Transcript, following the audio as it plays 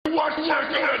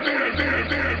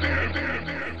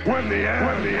When the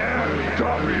end,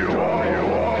 W-O,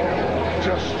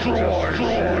 destroys you.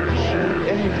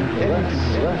 Anything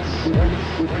less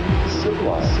would be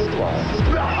civilized.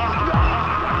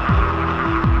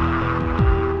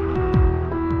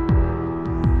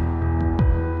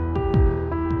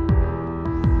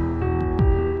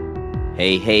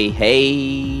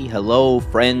 Hey, hello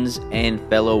friends and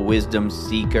fellow wisdom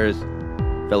seekers,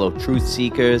 fellow truth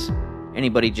seekers,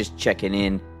 anybody just checking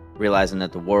in, realizing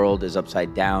that the world is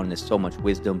upside down, there's so much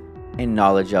wisdom and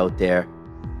knowledge out there.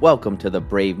 Welcome to the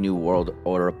Brave New World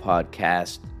Order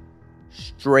podcast,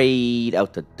 straight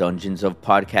out the dungeons of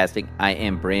podcasting. I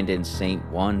am Brandon St.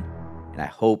 One, and I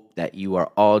hope that you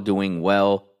are all doing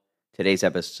well. Today's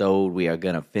episode, we are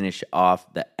going to finish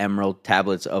off the Emerald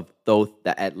Tablets of Thoth,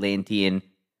 the Atlantean.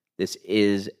 This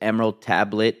is Emerald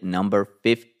Tablet number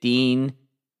 15,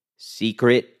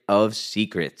 Secret of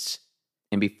Secrets.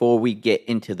 And before we get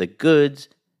into the goods,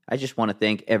 I just want to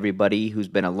thank everybody who's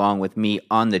been along with me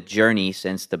on the journey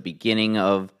since the beginning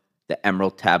of the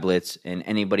Emerald Tablets, and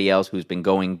anybody else who's been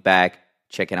going back,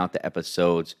 checking out the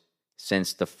episodes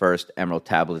since the first Emerald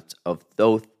Tablets of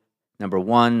Thoth. Number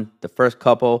one, the first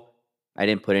couple, I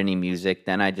didn't put any music.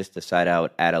 Then I just decided I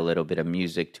would add a little bit of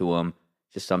music to them,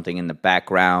 just something in the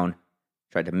background.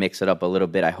 Tried to mix it up a little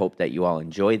bit. I hope that you all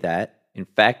enjoy that. In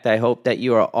fact, I hope that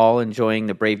you are all enjoying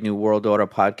the Brave New World Order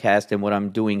podcast and what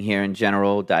I'm doing here in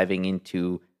general, diving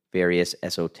into various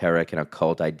esoteric and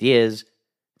occult ideas,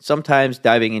 sometimes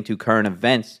diving into current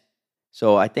events.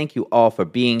 So I thank you all for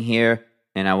being here,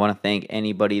 and I want to thank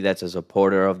anybody that's a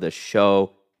supporter of the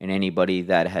show and anybody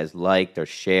that has liked or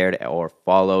shared or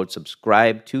followed,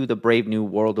 subscribe to the Brave New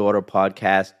World Order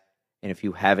podcast. And if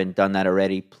you haven't done that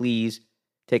already, please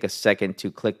take a second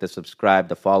to click the subscribe,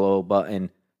 the follow button,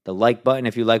 the like button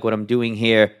if you like what I'm doing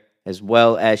here, as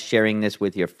well as sharing this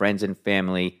with your friends and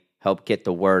family. Help get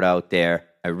the word out there.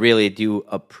 I really do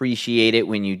appreciate it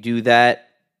when you do that.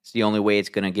 It's the only way it's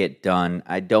going to get done.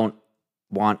 I don't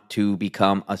want to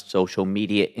become a social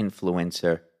media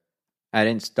influencer. I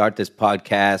didn't start this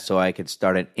podcast so I could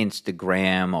start an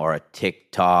Instagram or a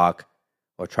TikTok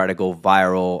or try to go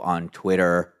viral on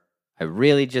Twitter. I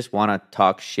really just want to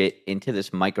talk shit into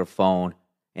this microphone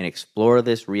and explore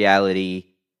this reality.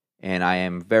 And I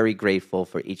am very grateful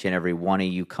for each and every one of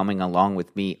you coming along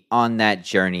with me on that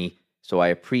journey. So I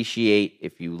appreciate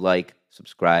if you like,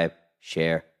 subscribe,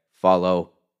 share,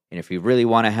 follow. And if you really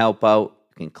want to help out,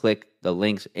 you can click the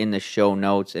links in the show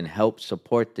notes and help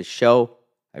support the show.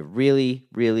 I really,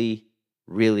 really,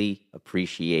 really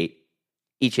appreciate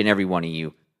each and every one of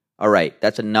you. All right,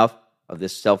 that's enough of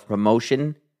this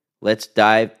self-promotion. Let's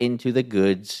dive into the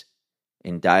goods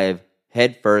and dive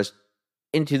headfirst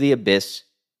into the abyss.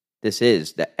 This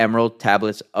is the Emerald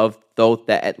Tablets of Thoth,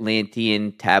 the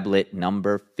Atlantean tablet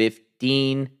number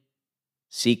 15,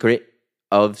 Secret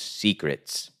of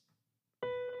Secrets.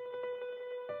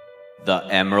 The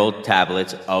Emerald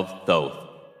Tablets of Thoth.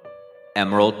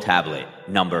 Emerald Tablet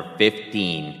number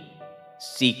 15,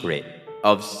 Secret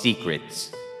of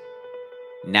Secrets.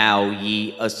 Now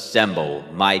ye assemble,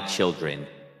 my children,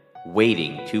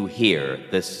 waiting to hear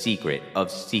the secret of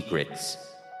secrets,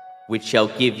 which shall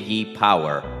give ye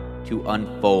power to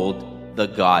unfold the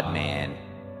God-man.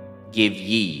 Give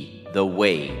ye the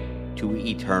way to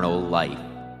eternal life.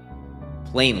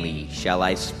 Plainly shall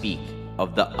I speak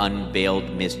of the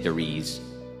unveiled mysteries.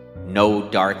 No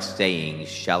dark sayings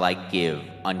shall I give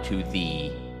unto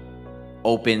thee.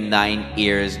 Open thine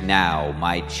ears now,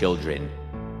 my children.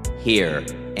 Hear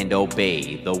and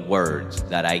obey the words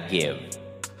that I give.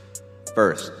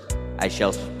 First, I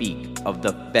shall speak of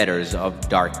the fetters of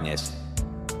darkness,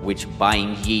 which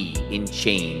bind ye in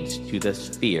chains to the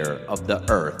sphere of the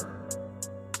earth.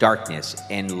 Darkness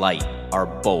and light are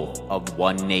both of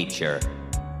one nature,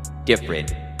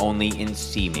 different only in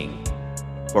seeming,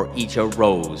 for each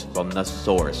arose from the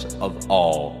source of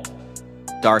all.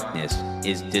 Darkness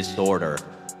is disorder,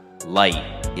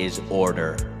 light is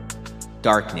order.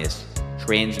 Darkness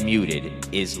transmuted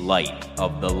is light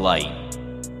of the light.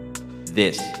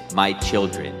 This, my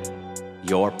children,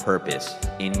 your purpose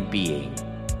in being.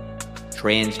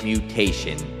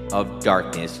 Transmutation of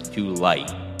darkness to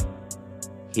light.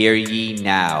 Hear ye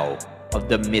now of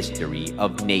the mystery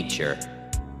of nature,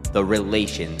 the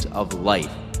relations of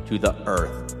life to the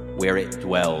earth where it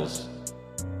dwells.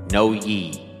 Know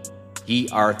ye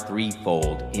are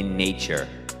threefold in nature,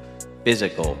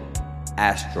 physical,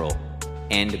 astral,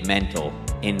 and mental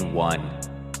in one.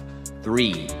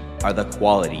 3 are the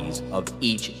qualities of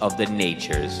each of the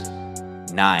natures,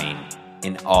 9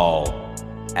 in all,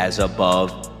 as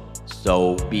above,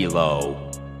 so below.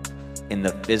 In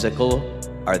the physical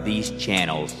are these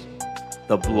channels,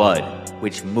 the blood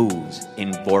which moves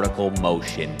in vertical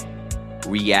motion,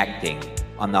 reacting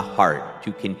on the heart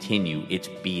to continue its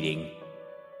beating.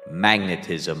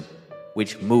 Magnetism,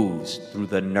 which moves through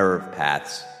the nerve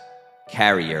paths,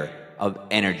 carrier of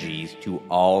energies to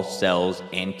all cells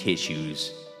and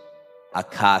tissues.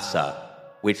 Akasa,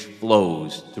 which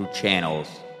flows through channels,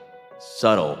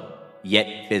 subtle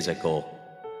yet physical,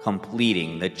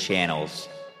 completing the channels,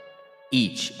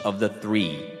 each of the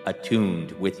three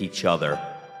attuned with each other,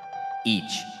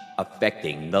 each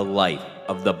affecting the life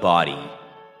of the body.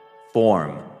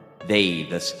 Form they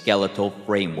the skeletal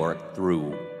framework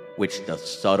through which the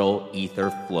subtle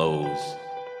ether flows.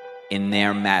 In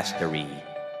their mastery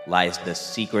lies the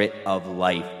secret of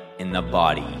life in the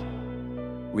body,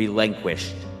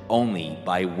 relinquished only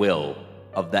by will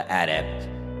of the adept,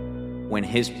 when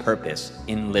his purpose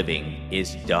in living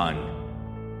is done.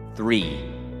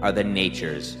 Three are the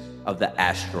natures of the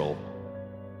astral.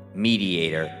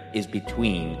 Mediator is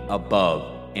between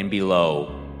above and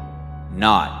below,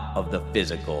 not of the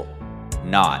physical,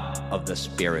 not of the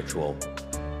spiritual,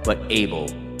 but able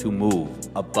to move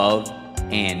above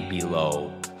and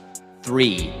below.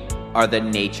 Three are the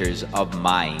natures of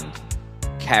mind,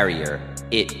 carrier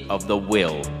it of the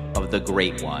will of the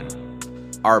Great One,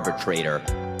 arbitrator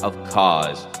of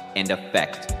cause and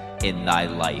effect in thy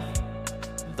life.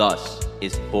 Thus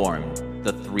is formed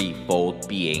the threefold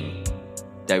being,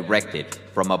 directed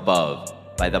from above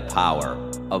by the power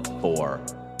of four.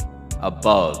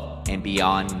 Above and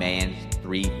beyond man's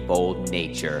threefold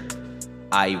nature,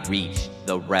 I reach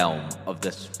the realm of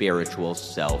the spiritual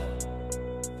self.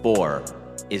 Four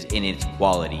is in its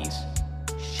qualities,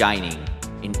 shining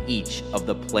in each of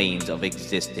the planes of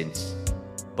existence,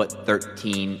 but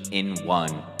 13 in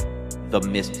one, the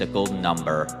mystical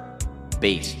number,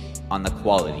 based on the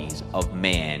qualities of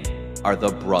man, are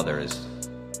the brothers.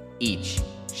 Each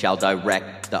shall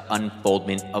direct the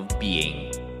unfoldment of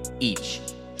being. Each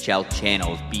shall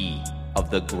channels be of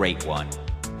the Great One.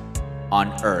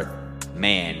 On earth,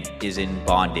 man is in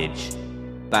bondage,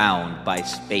 bound by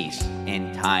space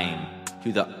and time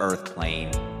to the earth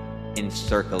plane,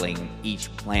 encircling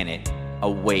each planet a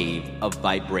wave of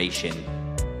vibration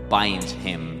binds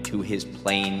him to his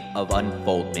plane of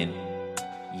unfoldment.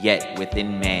 Yet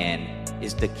within man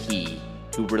is the key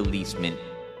to releasement.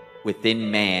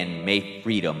 Within man may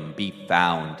freedom be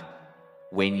found.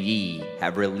 When ye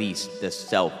have released the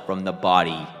self from the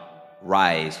body,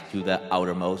 rise to the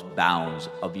outermost bounds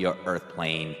of your earth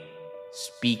plane.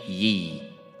 Speak ye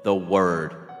the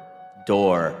word,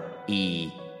 Dor-e-lil-la.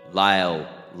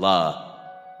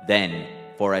 Then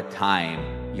for a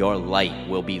time your light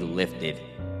will be lifted.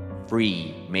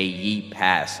 Free may ye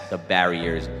pass the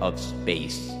barriers of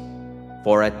space.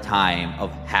 For a time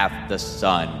of half the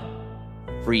sun,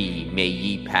 free may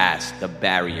ye pass the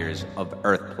barriers of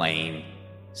earth plane.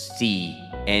 See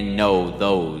and know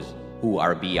those who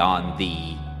are beyond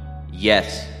thee.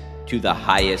 Yes, to the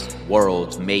highest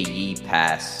worlds may ye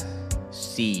pass.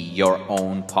 See your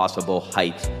own possible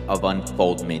heights of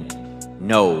unfoldment.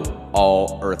 Know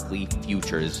all earthly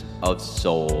futures of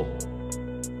soul.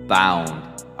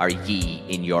 Bound are ye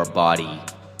in your body,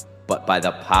 but by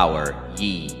the power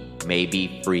ye may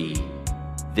be free.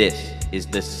 This is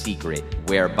the secret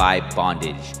whereby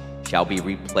bondage shall be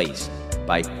replaced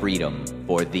by freedom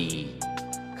for thee.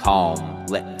 Calm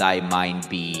let thy mind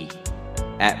be,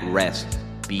 at rest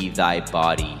be thy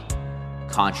body,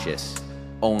 conscious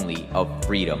only of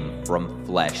freedom from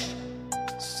flesh.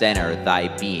 Center thy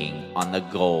being on the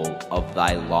goal of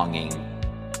thy longing.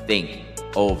 Think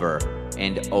over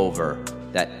and over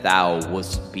that thou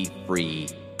wouldst be free.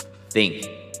 Think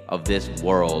of this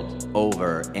world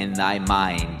over in thy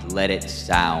mind, let it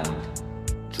sound.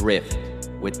 Drift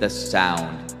with the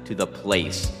sound to the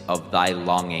place of thy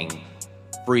longing,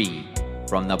 free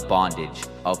from the bondage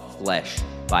of flesh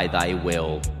by thy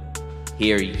will.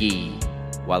 Hear ye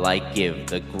while I give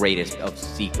the greatest of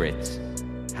secrets,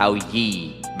 how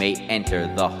ye may enter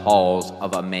the halls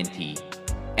of Amenti,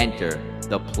 enter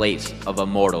the place of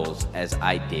immortals as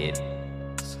I did.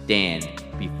 Stand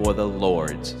before the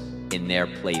lords in their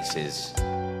places.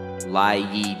 Lie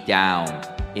ye down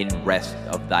in rest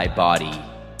of thy body.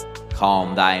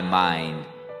 Calm thy mind,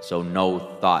 so no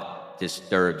thought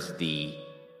disturbs thee.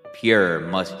 Pure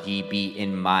must ye be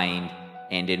in mind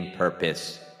and in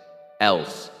purpose,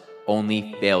 else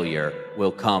only failure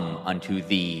will come unto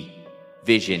thee.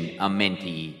 Vision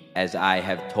Amenti, as I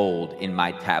have told in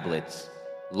my tablets.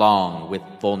 Long with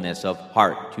fullness of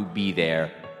heart to be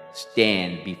there.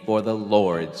 Stand before the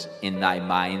lords in thy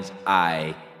mind's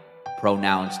eye.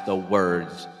 Pronounce the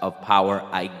words of power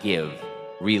I give.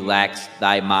 Relax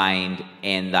thy mind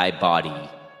and thy body.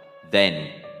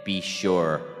 Then be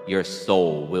sure your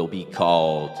soul will be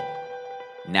called.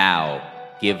 Now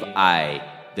give I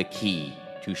the key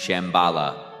to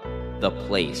Shambhala, the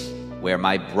place where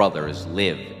my brothers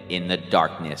live in the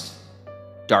darkness.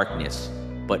 Darkness,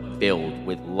 but filled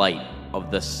with light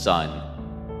of the sun.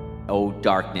 O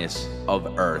darkness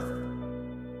of earth,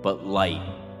 but light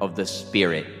of the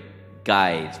spirit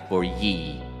guides for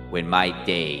ye when my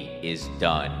day is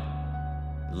done.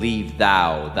 Leave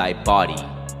thou thy body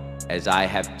as I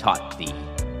have taught thee.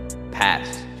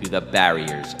 Pass to the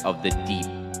barriers of the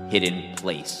deep hidden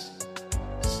place.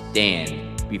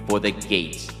 Stand before the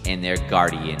gates and their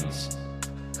guardians.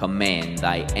 Command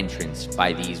thy entrance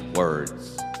by these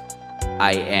words.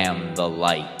 I am the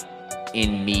light.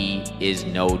 In me is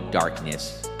no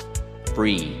darkness.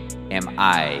 Free am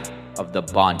I of the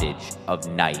bondage of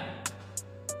night.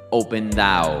 Open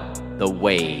thou the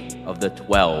way of the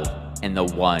 12 and the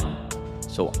 1,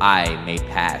 so I may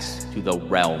pass to the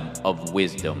realm of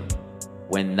wisdom.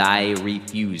 When I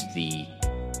refuse thee,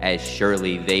 as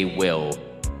surely they will,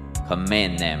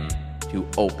 command them to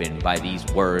open by these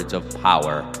words of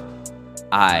power.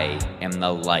 I am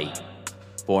the light.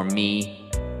 For me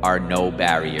are no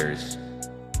barriers.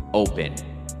 Open,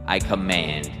 I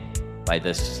command, by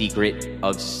the secret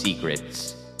of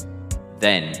secrets.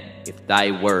 Then, if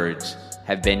thy words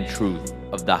have been truth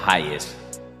of the highest,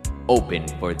 open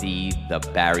for thee the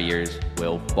barriers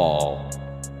will fall.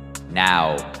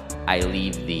 Now I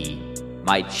leave thee,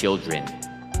 my children,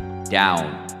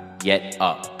 down yet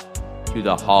up, to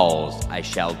the halls I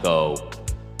shall go.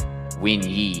 Win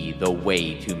ye the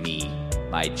way to me,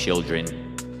 my children.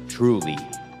 Truly,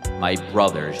 my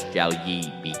brothers shall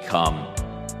ye become.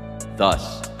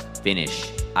 Thus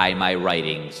finish I my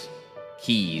writings.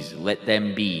 Keys let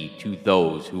them be to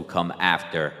those who come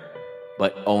after,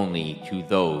 but only to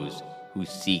those who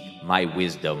seek my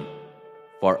wisdom.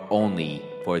 For only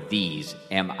for these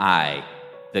am I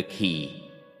the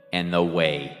key and the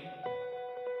way.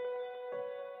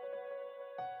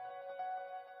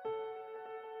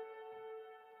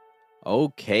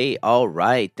 Okay, all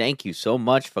right. Thank you so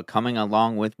much for coming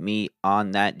along with me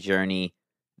on that journey.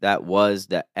 That was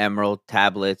the Emerald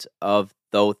Tablets of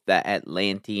Thoth the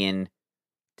Atlantean,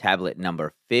 tablet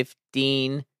number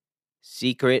 15,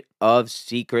 Secret of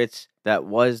Secrets. That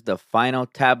was the final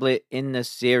tablet in the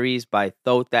series by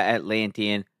Thoth the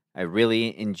Atlantean. I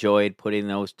really enjoyed putting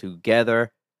those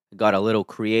together. I got a little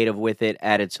creative with it,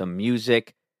 added some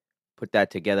music. Put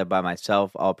that together by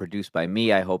myself, all produced by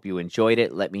me. I hope you enjoyed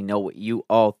it. Let me know what you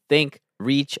all think.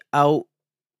 Reach out,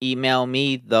 email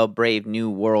me, the Brave New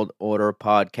World Order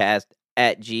podcast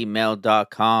at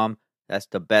gmail.com. That's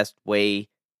the best way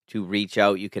to reach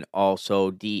out. You can also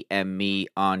DM me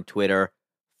on Twitter.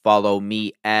 Follow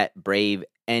me at Brave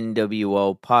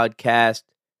NWO Podcast.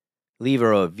 Leave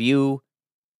a review.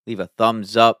 Leave a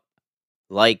thumbs up.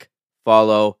 Like,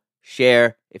 follow,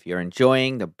 share. If you're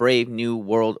enjoying the Brave New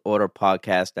World Order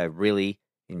podcast, I really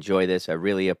enjoy this. I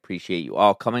really appreciate you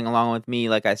all coming along with me,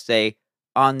 like I say,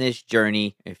 on this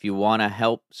journey. If you want to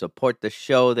help support the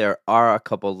show, there are a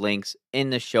couple links in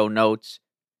the show notes.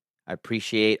 I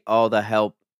appreciate all the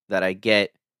help that I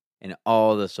get and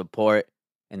all the support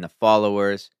and the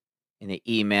followers and the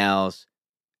emails.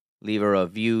 Leave a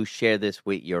review. Share this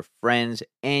with your friends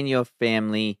and your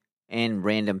family and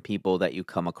random people that you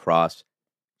come across.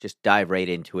 Just dive right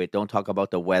into it. Don't talk about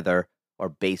the weather or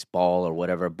baseball or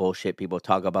whatever bullshit people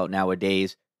talk about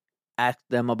nowadays. Ask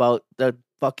them about the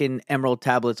fucking Emerald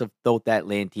Tablets of Thoth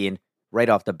Atlantean right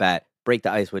off the bat. Break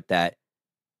the ice with that.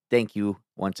 Thank you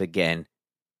once again.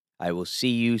 I will see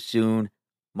you soon.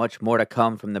 Much more to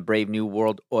come from the Brave New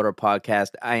World Order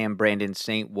podcast. I am Brandon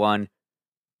St. One.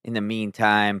 In the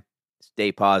meantime,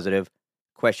 stay positive.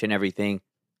 Question everything.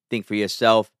 Think for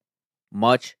yourself.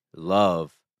 Much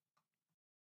love.